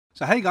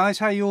So hey guys,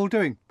 how you all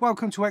doing?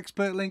 Welcome to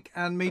Expert Link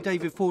and me,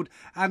 David Ford,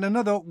 and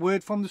another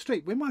word from the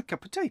street with my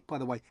cup of tea, by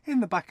the way, in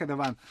the back of the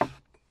van.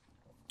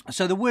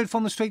 So the word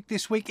from the street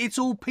this week, it's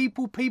all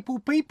people, people,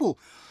 people.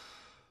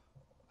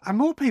 And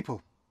more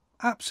people.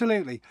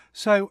 Absolutely.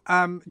 So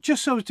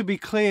just so to be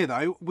clear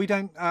though, we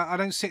don't I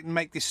don't sit and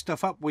make this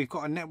stuff up. We've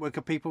got a network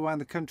of people around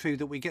the country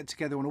that we get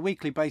together on a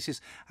weekly basis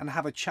and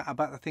have a chat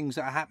about the things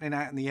that are happening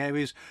out in the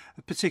areas,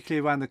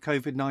 particularly around the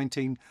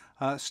COVID-19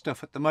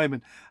 stuff at the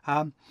moment.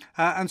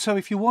 And so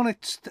if you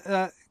want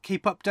to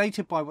keep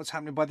updated by what's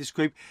happening by this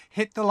group,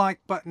 hit the like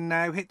button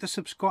now, hit the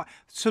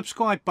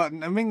subscribe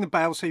button and ring the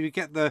bell so you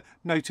get the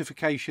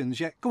notifications.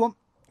 Yeah, go on.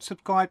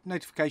 Subscribe,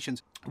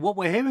 notifications. What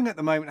we're hearing at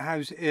the moment,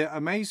 how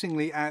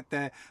amazingly out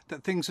there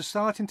that things are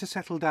starting to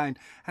settle down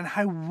and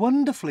how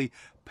wonderfully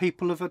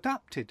people have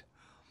adapted.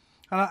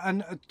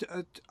 And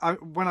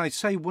when I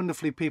say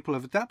wonderfully people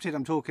have adapted,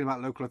 I'm talking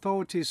about local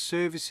authorities,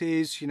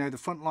 services, you know, the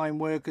frontline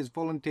workers,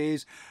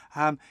 volunteers,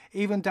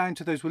 even down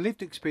to those with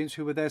lived experience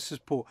who were there to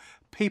support.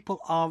 People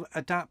are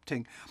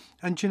adapting.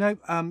 And, you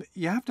know,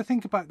 you have to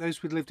think about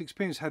those with lived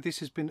experience, how this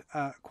has been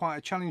quite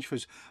a challenge for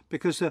us,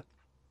 because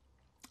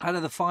out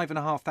of the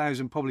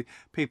 5,500 probably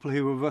people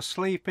who were rough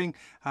sleeping,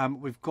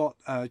 we've got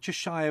just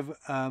shy of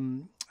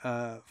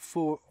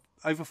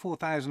over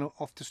 4,000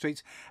 off the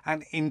streets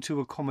and into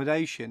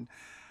accommodation.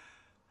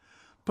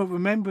 But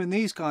remembering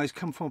these guys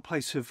come from a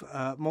place of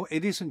more,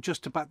 it isn't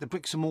just about the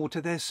bricks and mortar,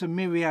 there's a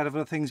myriad of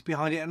other things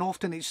behind it, and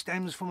often it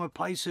stems from a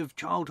place of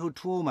childhood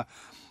trauma.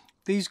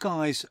 These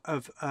guys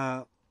have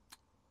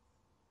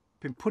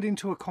been put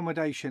into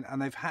accommodation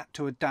and they've had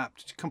to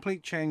adapt.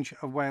 Complete change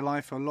of way of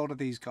life for a lot of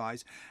these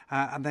guys,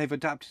 and they've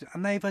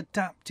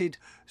adapted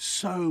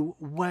so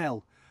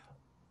well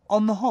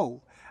on the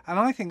whole. And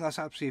I think that's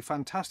absolutely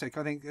fantastic.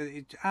 I think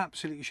it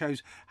absolutely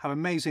shows how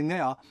amazing they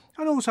are,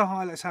 and also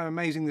highlights how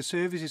amazing the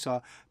services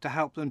are to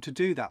help them to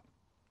do that.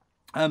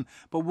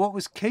 But what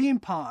was key in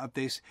part of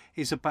this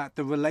is about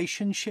the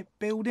relationship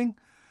building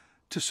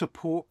to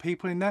support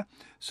people in there.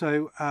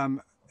 So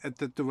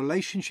the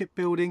relationship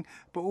building,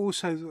 but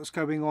also what's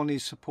going on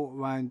is support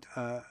around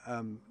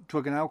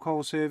drug and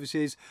alcohol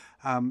services.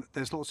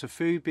 There's lots of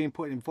food being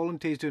put in,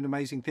 volunteers doing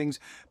amazing things,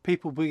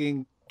 people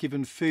being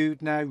given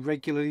food now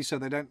regularly so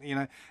they don't, you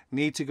know,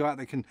 need to go out.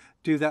 They can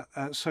do that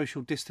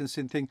social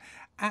distancing thing.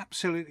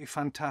 Absolutely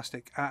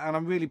fantastic. And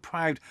I'm really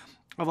proud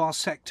of our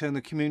sector and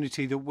the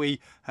community that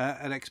we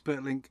at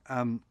Expert Link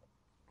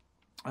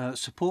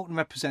support and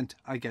represent,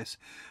 I guess.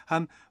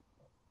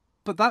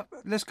 But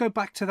let's go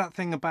back to that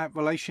thing about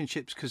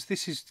relationships, because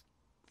this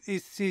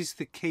is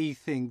the key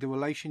thing, the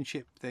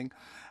relationship thing.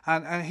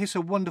 And here's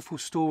a wonderful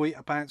story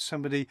about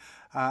somebody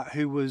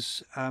who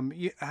was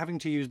having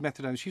to use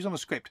methadone. She's on a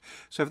script.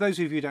 So for those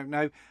of you who don't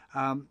know,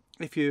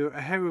 if you're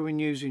a heroin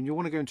user and you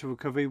want to go into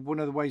recovery,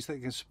 one of the ways that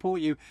it can support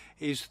you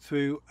is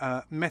through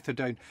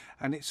methadone,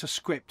 and it's a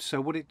script.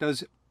 So what it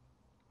does,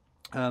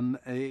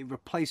 it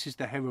replaces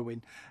the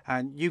heroin,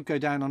 and you go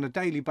down on a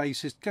daily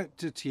basis, go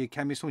to your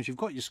chemist. Once you've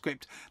got your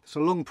script, it's a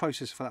long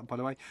process for that, by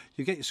the way.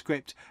 You get your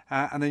script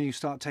and then you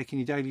start taking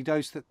your daily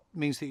dose. That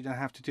means that you don't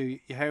have to do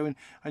your heroin,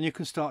 and you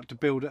can start to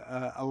build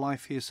a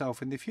life for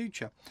yourself in the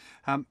future,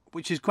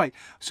 which is great.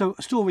 So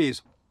the story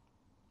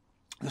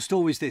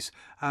is this: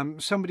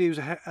 somebody who's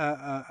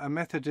a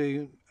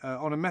methadone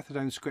on a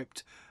methadone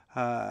script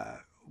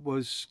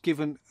was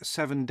given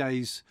 7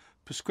 days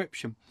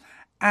prescription.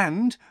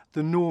 And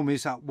the norm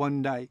is at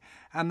 1 day.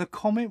 And the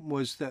comment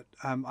was that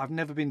I've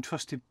never been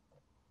trusted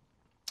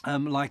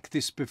like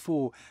this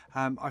before.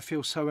 I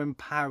feel so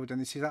empowered, and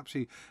this is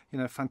absolutely, you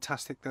know,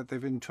 fantastic that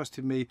they've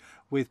entrusted me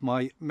with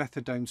my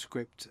methadone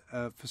script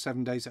for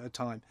 7 days at a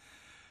time.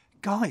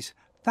 Guys,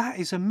 that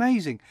is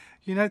amazing.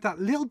 You know, that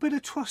little bit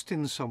of trust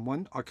in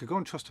someone, I could go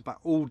and trust about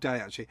all day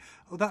actually.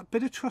 Oh, that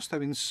bit of trust though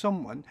in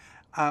someone,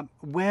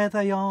 where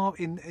they are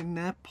in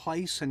their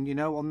place, and you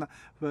know, on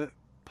the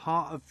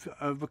part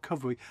of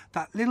recovery,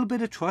 that little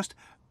bit of trust,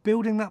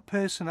 building that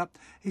person up,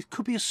 it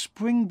could be a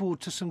springboard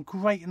to some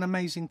great and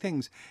amazing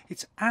things.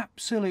 It's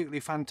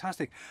absolutely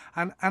fantastic,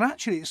 and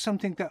actually it's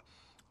something that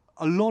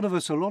a lot of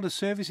us, a lot of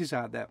services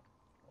out there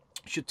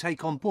should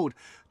take on board.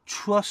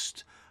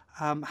 Trust,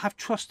 have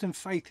trust and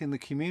faith in the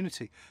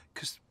community,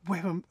 because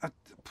we're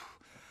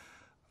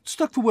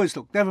stuck for words.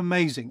 Look, they're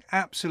amazing,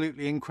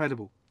 absolutely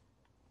incredible.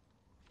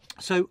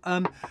 So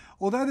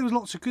although there was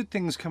lots of good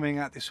things coming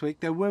out this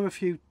week, there were a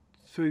few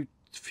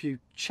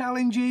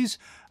challenges,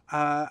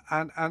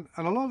 and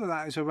a lot of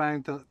that is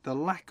around the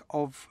lack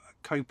of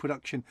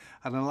co-production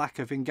and a lack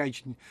of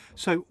engagement.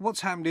 So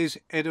what's happened is,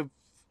 at a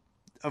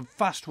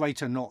vast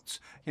rate of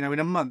knots, you know, in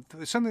a month,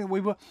 it's something that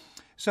we were,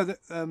 so that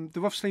the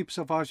Rough Sleepers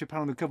Advisory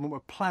Panel and the government were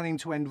planning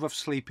to end rough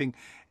sleeping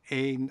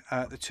in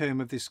the term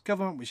of this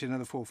government, which is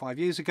another 4 or 5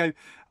 years ago.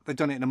 They've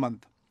done it in a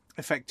month.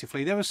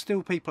 Effectively, there are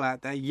still people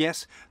out there,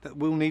 yes, that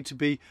will need to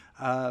be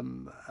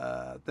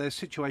their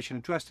situation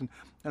addressed,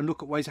 and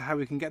look at ways of how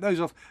we can get those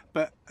off.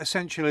 But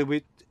essentially,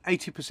 with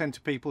 80%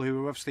 of people who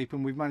are rough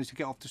sleeping, we've managed to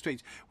get off the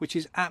streets, which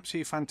is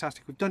absolutely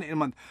fantastic. We've done it in a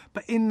month.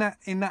 But in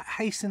that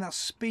haste, in that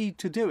speed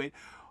to do it,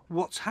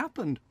 what's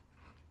happened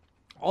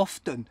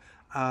often,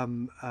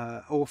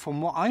 or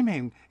from what I'm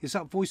hearing, is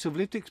that voice of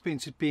lived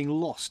experience is being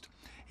lost.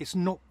 It's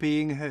not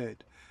being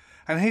heard.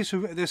 And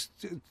there's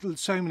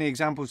so many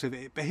examples of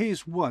it, but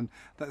here's one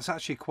that's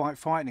actually quite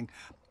frightening.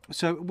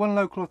 So one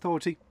local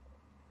authority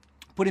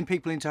putting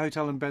people into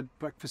hotel and bed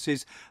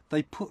breakfasts,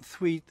 they put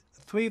three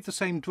of the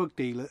same drug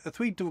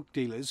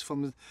dealers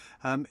from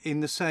in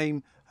the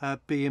same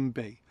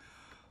B&B.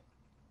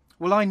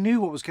 Well, I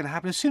knew what was going to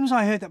happen as soon as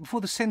I heard that.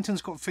 Before the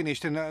sentence got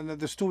finished and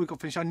the story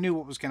got finished, I knew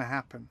what was going to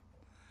happen.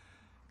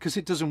 Because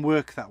it doesn't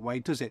work that way,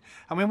 does it?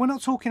 I mean, we're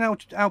not talking Al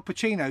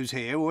Pacinos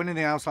here or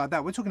anything else like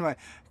that. We're talking about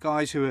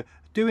guys who are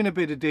doing a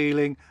bit of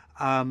dealing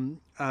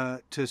probably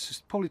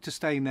to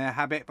stay in their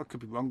habit. I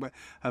could be wrong, but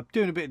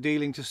doing a bit of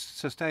dealing to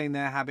sustain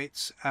their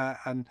habits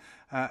and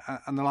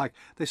the like.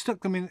 They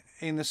stuck them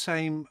in the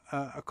same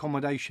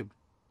accommodation.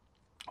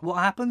 What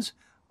happens?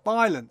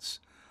 Violence.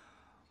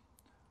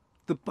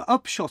 The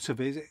upshot of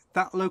it,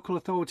 that local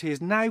authority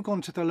has now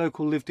gone to the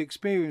local lived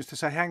experience to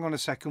say, hang on a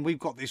second, we've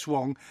got this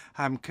wrong,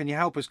 can you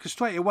help us? Because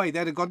straight away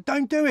they'd have gone,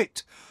 don't do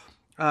it.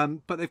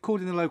 But they've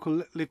called in the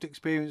local lived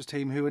experience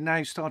team, who are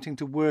now starting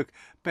to work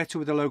better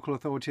with the local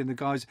authority and the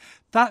guys.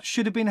 That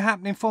should have been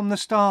happening from the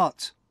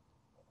start.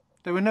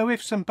 There were no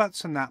ifs and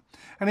buts in that.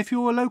 And if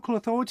you're a local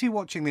authority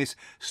watching this,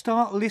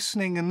 start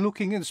listening and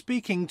looking and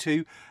speaking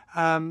to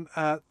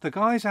the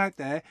guys out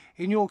there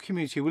in your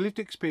community with lived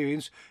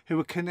experience who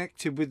are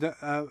connected with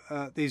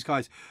these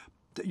guys.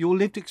 Your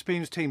lived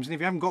experience teams, and if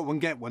you haven't got one,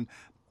 get one.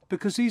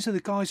 Because these are the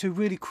guys who are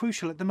really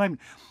crucial at the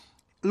moment.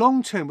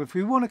 Long term, if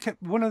we want to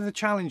keep, one of the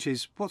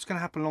challenges, what's going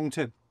to happen long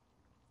term?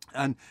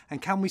 And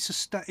can we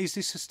sustain? Is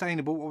this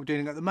sustainable, what we're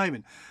doing at the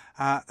moment?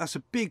 That's a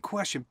big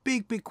question,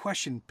 big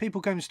question. People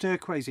go stir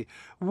crazy.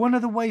 One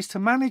of the ways to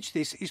manage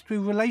this is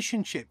through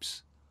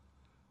relationships.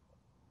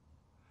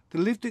 The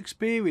lived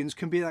experience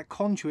can be that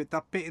conduit,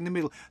 that bit in the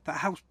middle that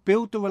helps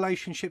build the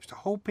relationships, to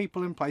hold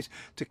people in place,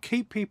 to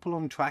keep people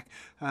on track,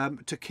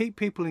 to keep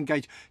people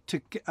engaged,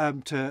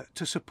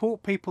 to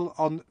support people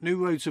on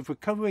new roads of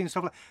recovery and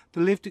stuff like that.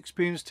 The lived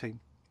experience team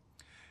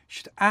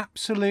should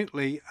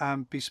absolutely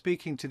be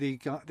speaking to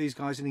these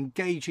guys and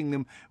engaging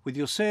them with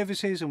your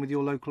services and with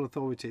your local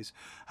authorities.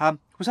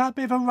 Was that a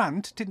bit of a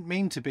rant? Didn't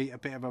mean to be a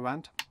bit of a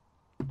rant.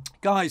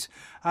 Guys,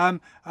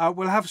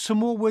 we'll have some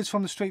more words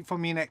from the street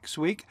from you next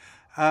week.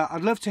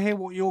 I'd love to hear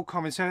what your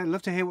comments are. I'd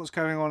love to hear what's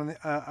going on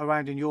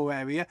around in your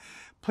area.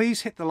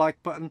 Please hit the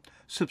like button,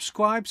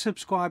 subscribe,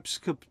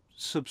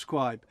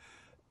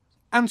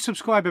 and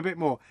subscribe a bit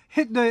more.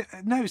 Hit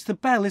it's the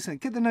bell, isn't it?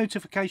 Get the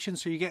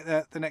notifications so you get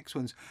the next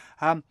ones.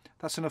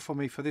 That's enough for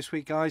me for this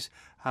week, guys.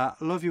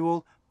 Love you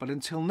all, but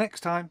until next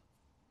time,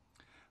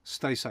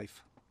 stay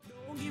safe.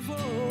 Don't give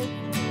up.